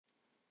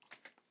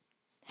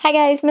Hi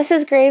guys,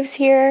 Mrs. Graves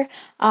here.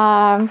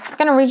 I'm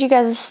going to read you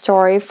guys a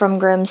story from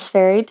Grimm's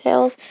Fairy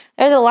Tales.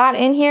 There's a lot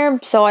in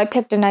here, so I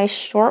picked a nice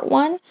short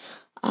one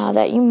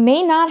that you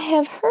may not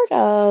have heard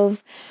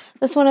of.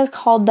 This one is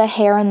called The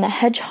Hare and the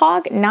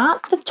Hedgehog,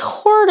 not the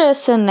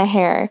tortoise and the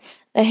hare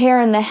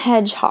and the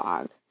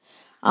hedgehog.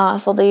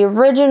 So the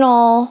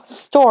original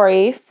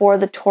story for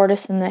the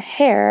tortoise and the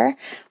hare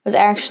was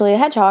actually a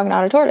hedgehog,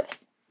 not a tortoise.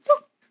 So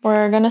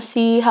we're going to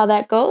see how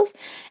that goes.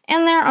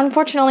 And there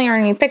unfortunately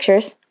aren't any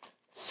pictures.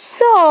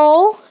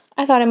 So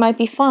I thought it might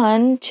be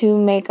fun to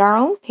make our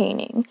own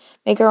painting,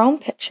 make our own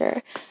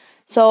picture.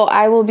 So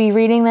I will be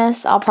reading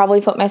this. I'll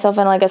probably put myself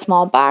in like a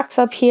small box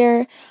up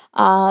here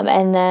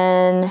and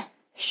then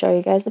show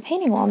you guys the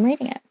painting while I'm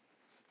reading it.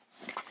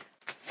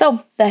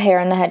 So, The Hare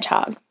and the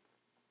Hedgehog.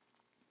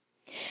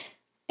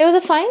 It was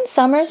a fine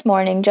summer's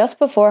morning just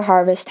before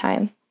harvest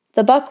time.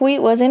 The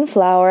buckwheat was in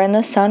flower and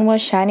the sun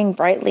was shining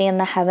brightly in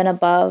the heaven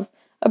above.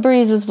 A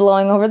breeze was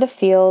blowing over the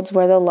fields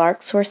where the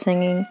larks were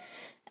singing.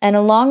 And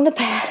along the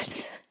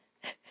paths.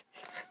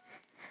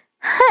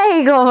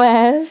 Hi,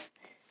 Gomez.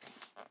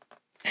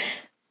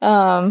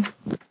 Hi.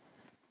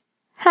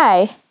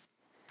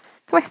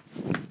 Come here.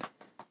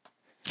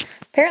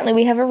 Apparently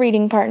we have a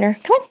reading partner.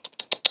 Come on.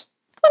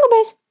 Come on,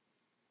 Gomez.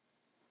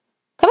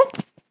 Come on.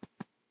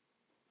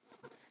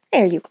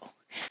 There you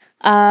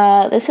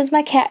go. This is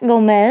my cat,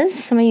 Gomez.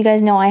 Some of you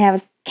guys know I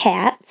have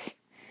cats.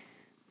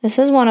 This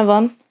is one of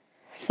them.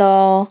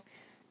 So,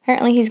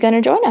 apparently he's going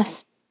to join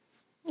us.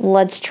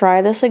 Let's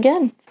try this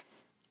again.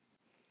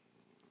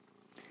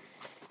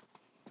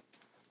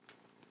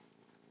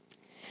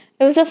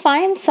 It was a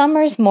fine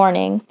summer's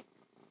morning,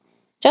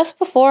 just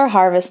before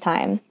harvest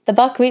time. The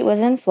buckwheat was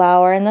in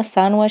flower, and the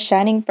sun was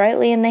shining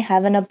brightly in the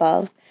heaven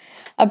above.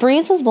 A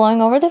breeze was blowing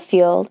over the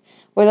field,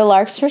 where the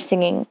larks were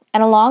singing,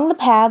 and along the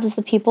paths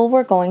the people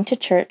were going to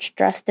church,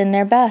 dressed in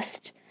their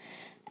best.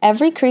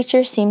 Every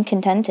creature seemed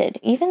contented,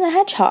 even the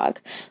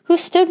hedgehog, who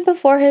stood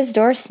before his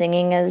door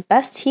singing as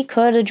best he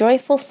could a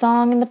joyful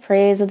song in the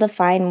praise of the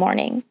fine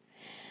morning.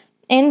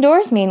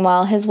 Indoors,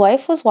 meanwhile, his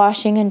wife was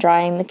washing and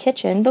drying the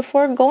kitchen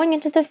before going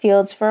into the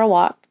fields for a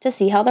walk to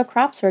see how the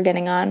crops were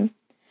getting on.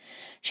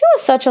 She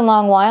was such a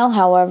long while,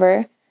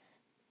 however,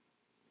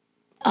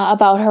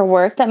 about her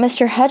work that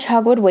Mr.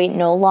 Hedgehog would wait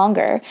no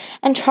longer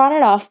and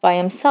trotted off by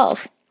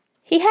himself.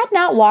 He had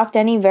not walked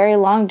any very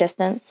long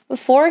distance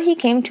before he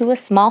came to a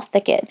small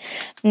thicket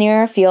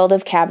near a field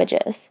of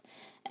cabbages,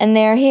 and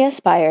there he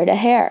espied a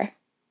hare,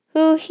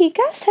 who he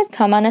guessed had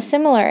come on a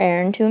similar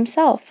errand to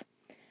himself,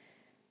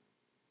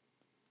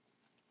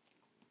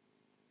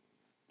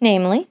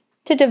 namely,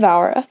 to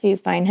devour a few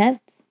fine heads.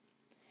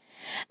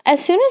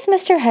 As soon as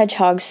Mr.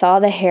 Hedgehog saw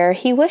the hare,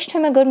 he wished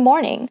him a good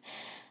morning,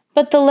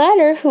 but the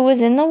latter, who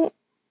was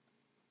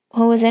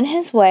in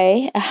his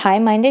way, a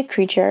high-minded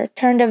creature,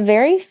 turned a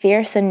very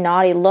fierce and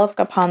naughty look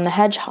upon the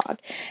hedgehog,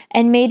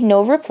 and made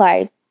no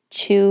reply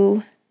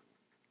to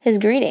his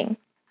greeting.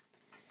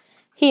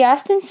 He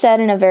asked instead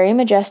in a very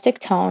majestic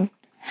tone,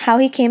 how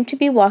he came to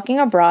be walking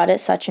abroad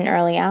at such an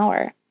early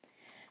hour.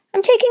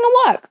 "I'm taking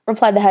a walk,"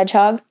 replied the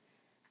hedgehog.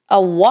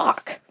 "A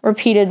walk,"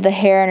 repeated the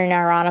hare in an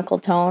ironical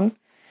tone.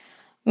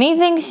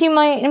 "Methinks you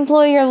might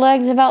employ your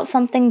legs about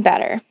something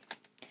better."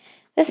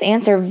 This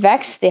answer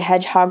vexed the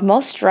hedgehog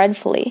most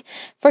dreadfully,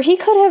 for he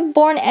could have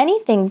borne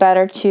anything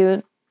better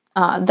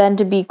than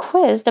to be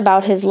quizzed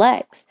about his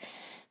legs,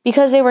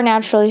 because they were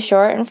naturally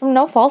short and from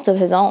no fault of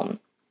his own.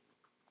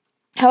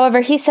 However,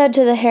 he said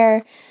to the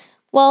hare,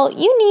 "Well,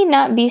 you need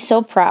not be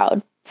so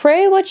proud.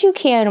 Pray what you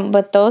can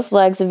with those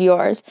legs of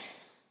yours."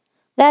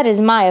 "That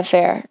is my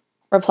affair,"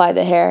 replied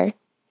the hare.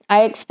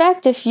 "I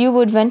expect if you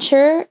would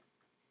venture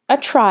a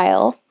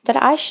trial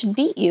that I should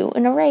beat you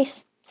in a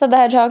race," said the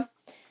hedgehog.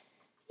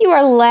 "You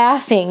are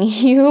laughing,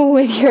 you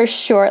with your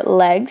short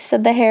legs,"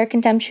 said the hare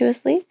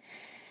contemptuously.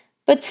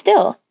 "But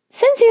still,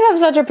 since you have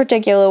such a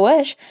particular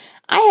wish,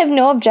 I have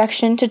no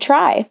objection to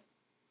try.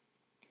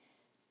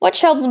 What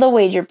shall the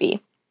wager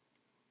be?"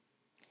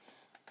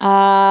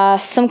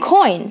 Some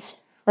coins,"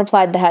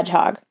 replied the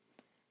hedgehog.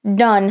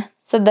 "Done,"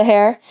 said the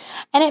hare,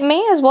 "and it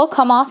may as well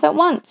come off at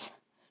once."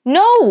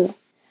 "No,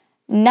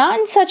 not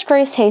in such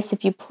great haste,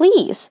 if you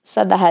please,"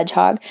 said the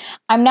hedgehog.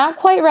 "I'm not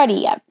quite ready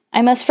yet.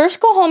 I must first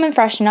go home and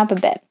freshen up a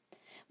bit.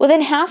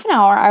 Within half an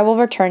hour I will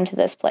return to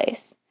this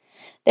place."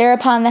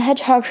 Thereupon the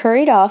hedgehog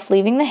hurried off,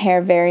 leaving the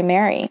hare very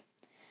merry.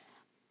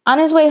 On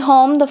his way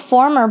home, the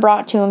former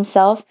brought to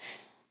himself,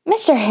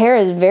 "Mr. Hare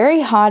is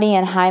very haughty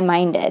and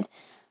high-minded,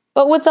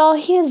 but withal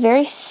he is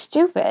very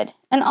stupid,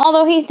 and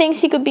although he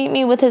thinks he could beat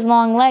me with his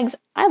long legs,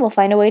 I will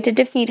find a way to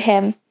defeat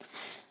him."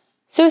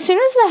 So as soon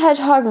as the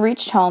hedgehog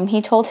reached home,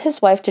 he told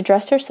his wife to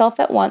dress herself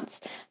at once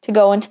to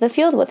go into the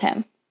field with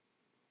him.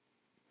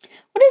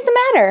 "What is the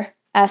matter?"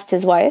 asked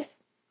his wife.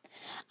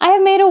 "I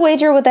have made a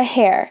wager with a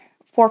hare,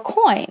 for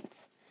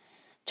coins.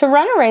 To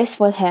run a race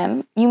with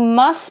him, you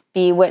must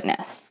be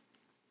witness."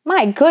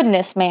 "My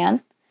goodness,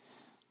 man!"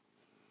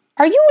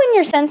 "Are you in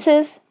your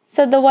senses?"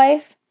 said the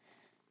wife.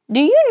 "Do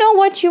you know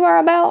what you are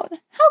about?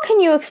 How can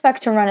you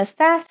expect to run as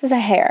fast as a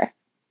hare?"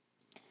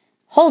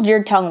 "Hold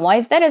your tongue,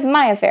 wife, that is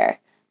my affair.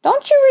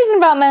 Don't you reason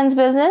about men's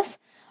business.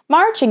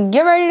 March and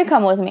get ready to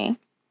come with me."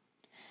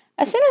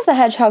 As soon as the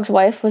hedgehog's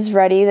wife was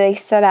ready, they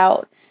set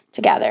out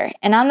together,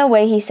 and on the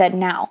way he said,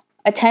 "Now,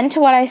 attend to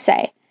what I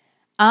say.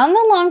 On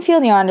the long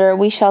field yonder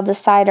we shall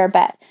decide our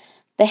bet.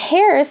 The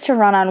hare is to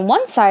run on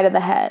one side of the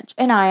hedge,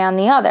 and I on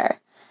the other.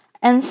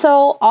 And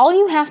so all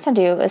you have to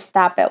do is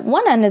stop at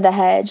one end of the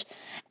hedge,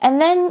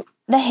 and then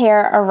the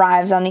hare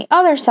arrives on the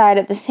other side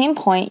at the same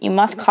point, you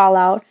must call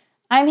out,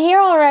 'I'm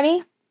here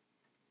already.'"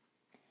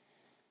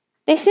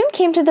 They soon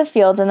came to the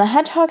fields, and the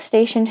hedgehog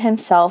stationed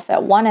himself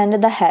at one end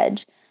of the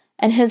hedge,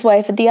 and his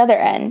wife at the other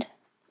end.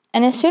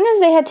 And as soon as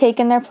they had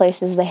taken their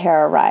places, the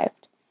hare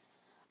arrived.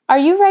 "Are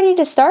you ready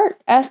to start?"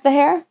 asked the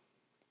hare.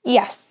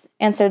 "Yes,"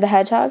 answered the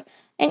hedgehog,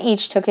 and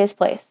each took his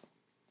place.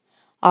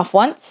 "Off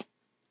once,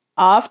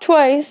 off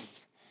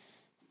twice,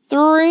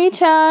 3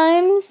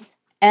 times,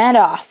 and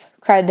off,"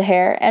 cried the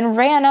hare, and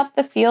ran up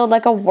the field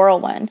like a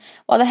whirlwind,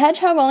 while the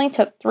hedgehog only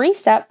took 3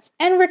 steps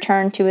and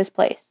returned to his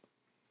place.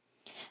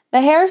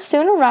 The hare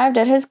soon arrived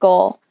at his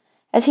goal,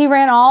 as he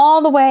ran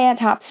all the way at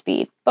top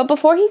speed, but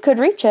before he could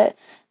reach it,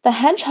 the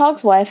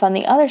hedgehog's wife on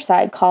the other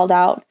side called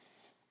out,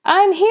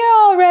 "I'm here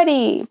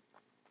already."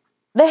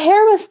 The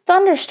hare was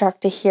thunderstruck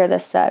to hear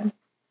this said,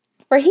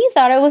 for he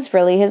thought it was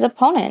really his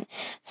opponent,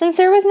 since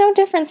there was no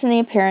difference in the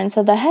appearance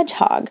of the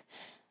hedgehog.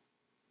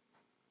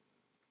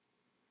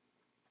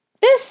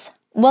 "This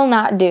will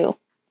not do,"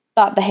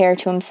 thought the hare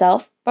to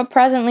himself, but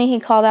presently he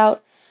called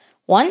out,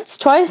 "Once,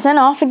 twice, and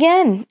off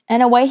again,"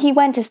 and away he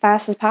went as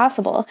fast as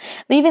possible,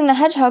 leaving the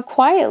hedgehog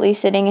quietly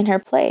sitting in her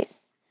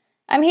place.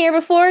 "I'm here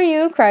before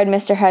you," cried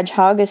Mr.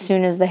 Hedgehog as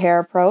soon as the hare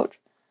approached.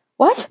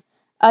 "What?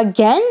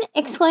 Again?"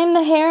 exclaimed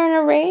the hare in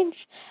a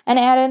rage, and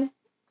added,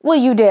 "Will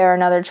you dare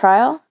another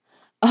trial?"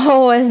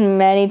 "Oh, as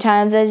many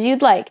times as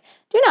you'd like.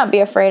 Do not be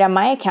afraid on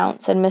my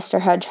account," said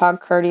Mr.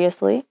 Hedgehog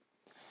courteously.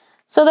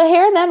 So the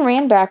hare then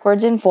ran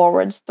backwards and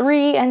forwards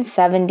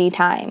 73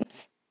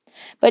 times.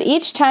 But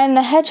each time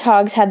the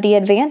hedgehogs had the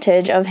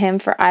advantage of him,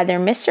 for either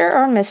Mr.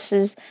 or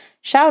Mrs.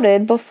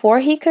 shouted before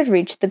he could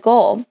reach the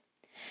goal,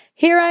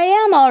 "Here I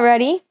am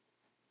already."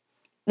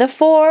 The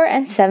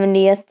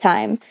 74th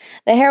time,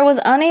 the hare was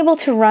unable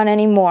to run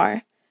any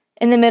more.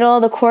 In the middle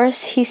of the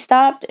course he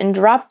stopped and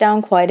dropped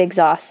down quite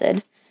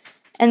exhausted,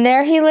 and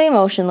there he lay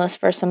motionless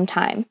for some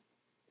time.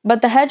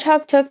 But the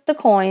hedgehog took the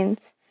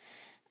coins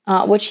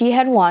which he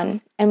had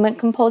won, and went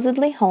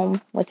composedly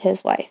home with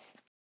his wife.